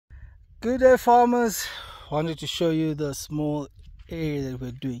Good day, farmers. Wanted to show you the small area that we're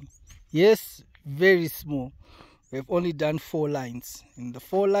doing. Yes, very small. We've only done 4 lines. In the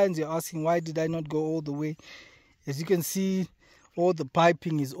 4 lines, you're asking, why did I not go all the way? As you can see, all the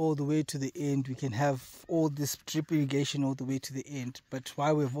piping is all the way to the end. We can have all this drip irrigation all the way to the end. But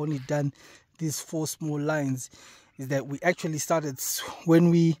why we've only done these 4 small lines is that we actually started when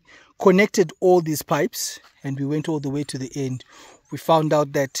we connected all these pipes and we went all the way to the end. We found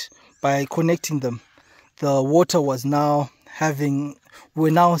out that by connecting them, the water was now having,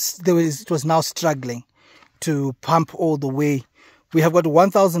 it was now struggling to pump all the way. We have got a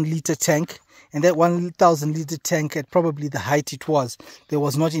 1,000 liter tank, and that 1,000 liter tank, at probably the height it was, there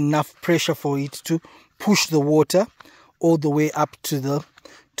was not enough pressure for it to push the water all the way up to the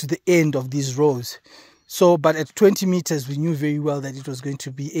end of these rows. So, but at 20 meters, we knew very well that it was going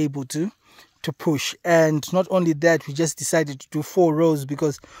to be able to push. And not only that, we just decided to do 4 rows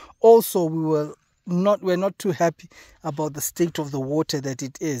because also we're not too happy about the state of the water that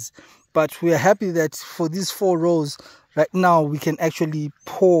it is. But we are happy that for these 4 rows right now we can actually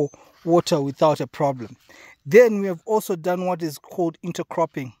pour water without a problem. Then we have also done what is called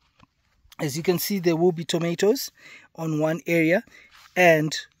intercropping. As you can see, there will be tomatoes on one area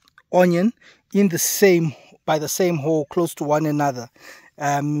and onion in by the same hole, close to one another.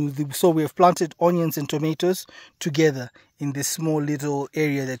 So we have planted onions and tomatoes together in this small little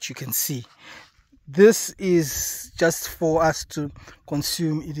area that you can see. This is just for us to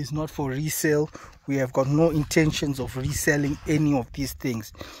consume. It is not for resale. We have got no intentions of reselling any of these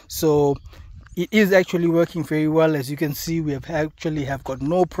things. So it is actually working very well. As you can see, we have got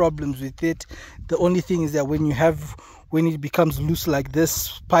no problems with it. The only thing is that when it becomes loose like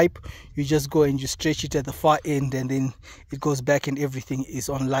this pipe, you just go and you stretch it at the far end, and then it goes back and everything is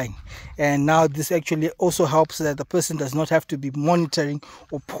online. And now this actually also helps that the person does not have to be monitoring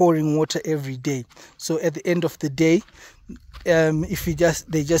or pouring water every day. So at the end of the day, if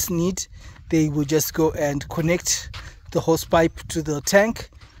they will just go and connect the hose pipe to the tank,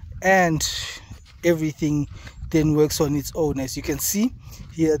 and everything then works on its own. As you can see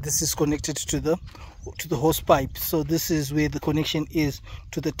here, this is connected to the hose pipe. So this is where the connection is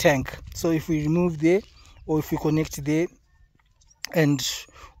to the tank. So if we remove there, or if we connect there and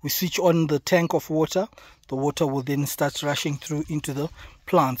we switch on the tank of water, the water will then start rushing through into the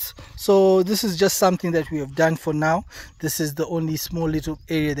plants. So this is just something that we have done for now. This is the only small little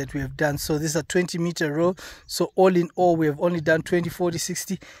area that we have done. So this is a 20-meter row. So all in all, we have only done 20, 40,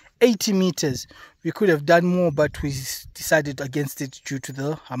 60, 80 meters. We could have done more, but we decided against it due to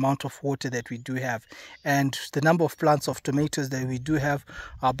the amount of water that we do have, and the number of plants of tomatoes that we do have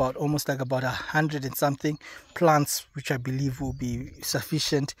are about almost like about 100 and something plants, which I believe will be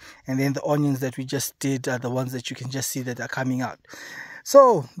sufficient. And then the onions that we just did are the ones that you can just see that are coming out.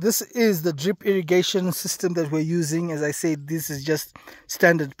 So this is the drip irrigation system that we're using. As I said, this is just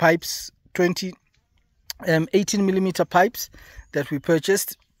standard pipes, 18 millimeter pipes that we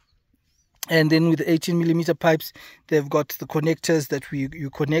purchased. And then with the 18 millimeter pipes, they've got the connectors that you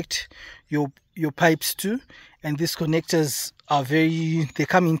connect your pipes to. And these connectors are they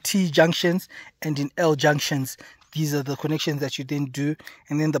come in T junctions and in L junctions. These are the connections that you then do.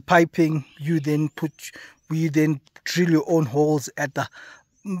 And then the piping, you then drill your own holes at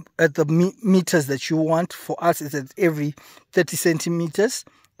the meters that you want. For us, it's at every 30 centimeters.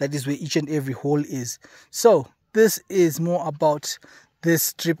 That is where each and every hole is. So this is more about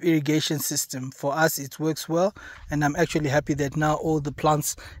this drip irrigation system. For us, it works well, and I'm actually happy that now all the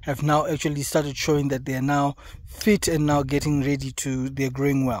plants have now actually started showing that they are now fit and now getting ready they're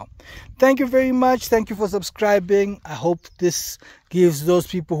growing well. Thank you very much. Thank you for subscribing. I hope this gives those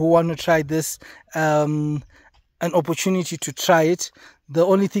people who want to try this an opportunity to try it. The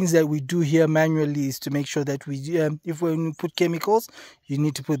only things that we do here manually is to make sure that if when you put chemicals, you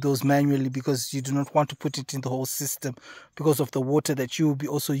need to put those manually, because you do not want to put it in the whole system because of the water that you will be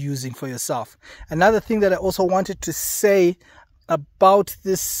also using for yourself. Another thing that I also wanted to say about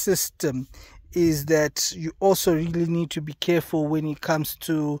this system is that you also really need to be careful when it comes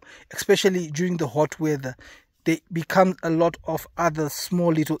to, especially during the hot weather, there become a lot of other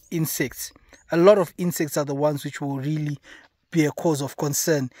small little insects. A lot of insects are the ones which will really be a cause of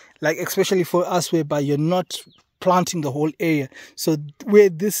concern, like especially for us, whereby you're not planting the whole area. So where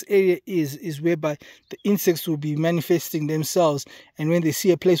this area is whereby the insects will be manifesting themselves, and when they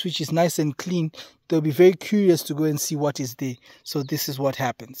see a place which is nice and clean, they'll be very curious to go and see what is there. So this is what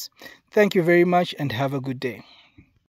happens. Thank you very much and have a good day.